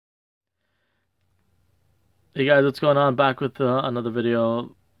Hey guys, what's going on? Back with another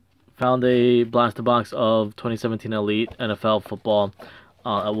video. Found a blaster box of 2017 Elite NFL football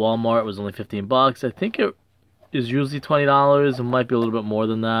at Walmart. It was only 15 bucks. I think it is usually $20. It might be a little bit more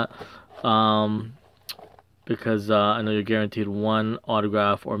than that. Um, because I know you're guaranteed one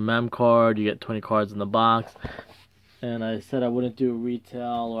autograph or mem card. You get 20 cards in the box. And I said I wouldn't do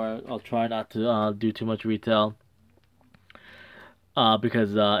retail, or I'll try not to do too much retail.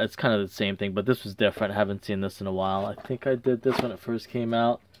 Because it's kind of the same thing, but this was different. I haven't seen this in a while. I think I did this when it first came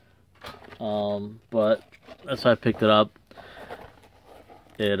out. But that's why I picked it up.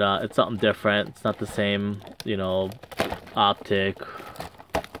 It's something different. It's not the same, optic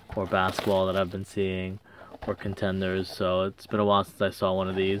or basketball that I've been seeing or contenders. So it's been a while since I saw one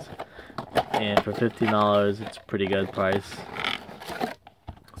of these. And for $15, it's a pretty good price.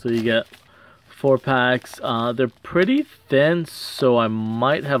 So you get 4 packs. They're pretty thin, so I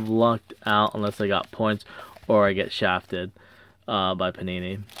might have lucked out unless I got points or I get shafted by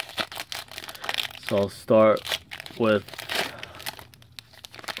Panini. So I'll start with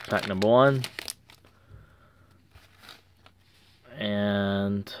pack number 1.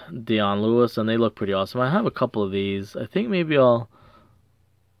 And Donruss, and they look pretty awesome. I have a couple of these. I think maybe I'll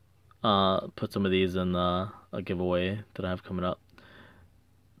put some of these in a giveaway that I have coming up.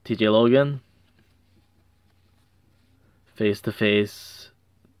 TJ Logan. Face to Face,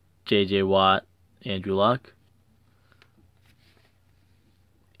 JJ Watt, Andrew Luck,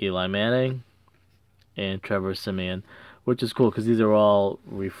 Eli Manning, and Trevor Siemian, which is cool because these are all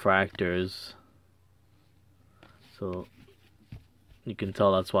refractors. So you can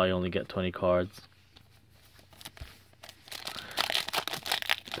tell that's why you only get 20 cards.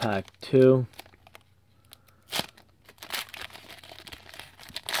 Pack 2.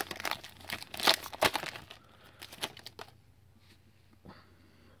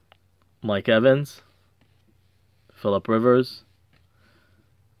 Mike Evans, Phillip Rivers,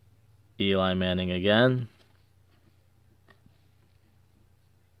 Eli Manning again,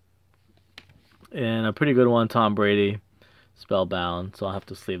 and a pretty good one, Tom Brady, Spellbound, so I'll have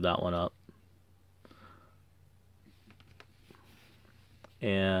to sleeve that one up.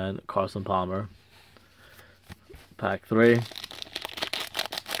 And Carson Palmer. Pack 3.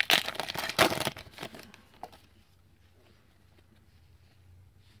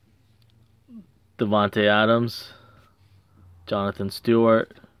 Davante Adams, Jonathan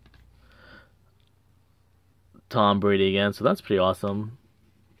Stewart, Tom Brady again. So that's pretty awesome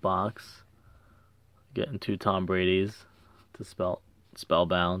box. Getting 2 Tom Bradys to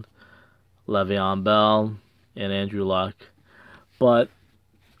Spellbound. Le'Veon Bell and Andrew Luck. But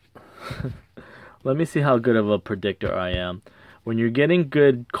let me see how good of a predictor I am. When you're getting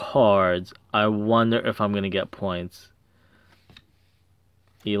good cards, I wonder if I'm going to get points.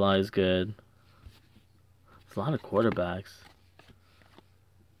 Eli's good. There's a lot of quarterbacks.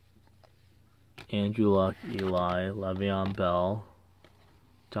 Andrew Luck, Eli, Le'Veon Bell,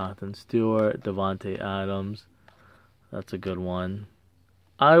 Jonathan Stewart, Davante Adams. That's a good one.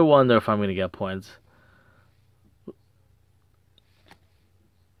 I wonder if I'm going to get points.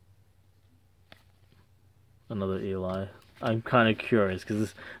 Another Eli. I'm kind of curious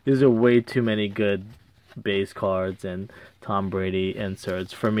because these are way too many good base cards and Tom Brady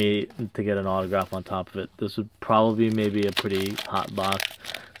inserts for me to get an autograph on top of it. This would probably maybe a pretty hot box.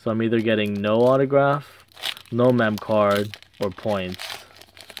 So I'm either getting no autograph, no mem card, or points.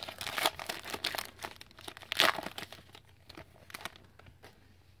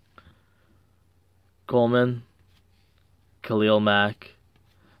 Coleman, Khalil Mack.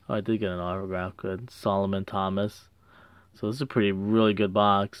 Oh, I did get an autograph. Good. Solomon Thomas. So this is a really good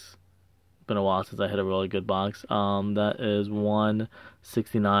box. Been a while since I hit a really good box. That is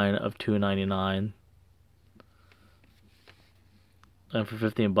 169 of 299. And for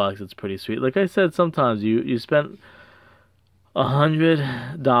 15 bucks, it's pretty sweet. Like I said, sometimes you spend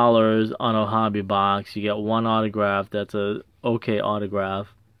 $100 on a hobby box. You get one autograph that's a okay autograph.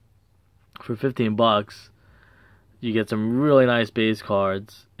 For 15 bucks, you get some really nice base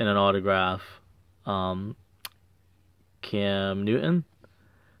cards and an autograph. Cam Newton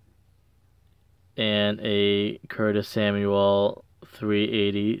and a Curtis Samuel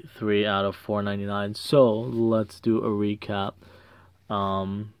 383 out of 499. So let's do a recap.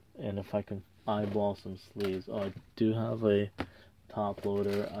 And if I can eyeball some sleeves. Oh, I do have a top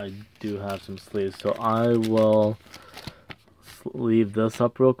loader. I do have some sleeves. So I will leave this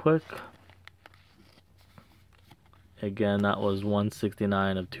up real quick. Again, that was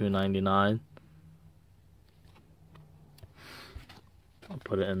 169 of 299. I'll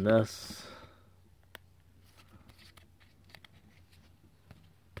put it in this.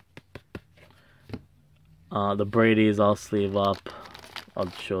 The Brady's I'll sleeve up. I'll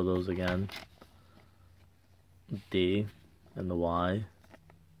show those again. D and the Y.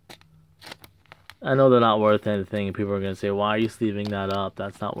 I know they're not worth anything, and people are going to say, why are you sleeving that up?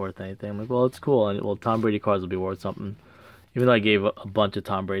 That's not worth anything. I'm like, well, it's cool. And, well, Tom Brady cards will be worth something. Even though I gave a bunch of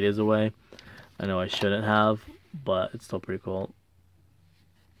Tom Brady's away. I know I shouldn't have, but it's still pretty cool.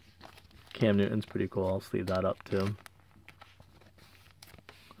 Cam Newton's pretty cool. I'll sleeve that up too.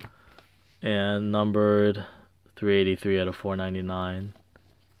 And numbered 383 out of 499.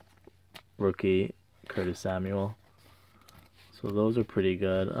 Rookie Curtis Samuel. So those are pretty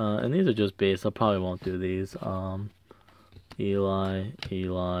good. And these are just base. I probably won't do these. Eli.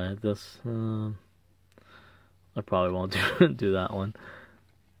 This, I probably won't do that one.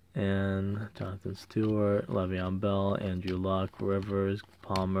 And Jonathan Stewart, Le'Veon Bell, Andrew Luck, Rivers,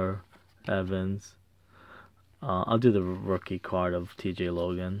 Palmer, Evans. I'll do the rookie card of TJ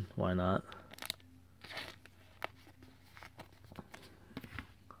Logan. Why not?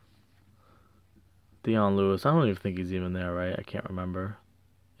 Deion Lewis. I don't even think he's even there, right? I can't remember.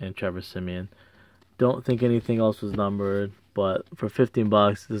 And Trevor Siemian. Don't think anything else was numbered, but for 15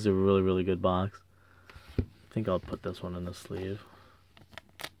 bucks, this is a really, really good box. I think I'll put this one in the sleeve.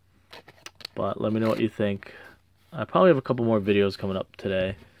 But let me know what you think. I probably have a couple more videos coming up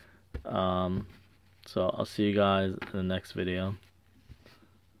today. So I'll see you guys in the next video.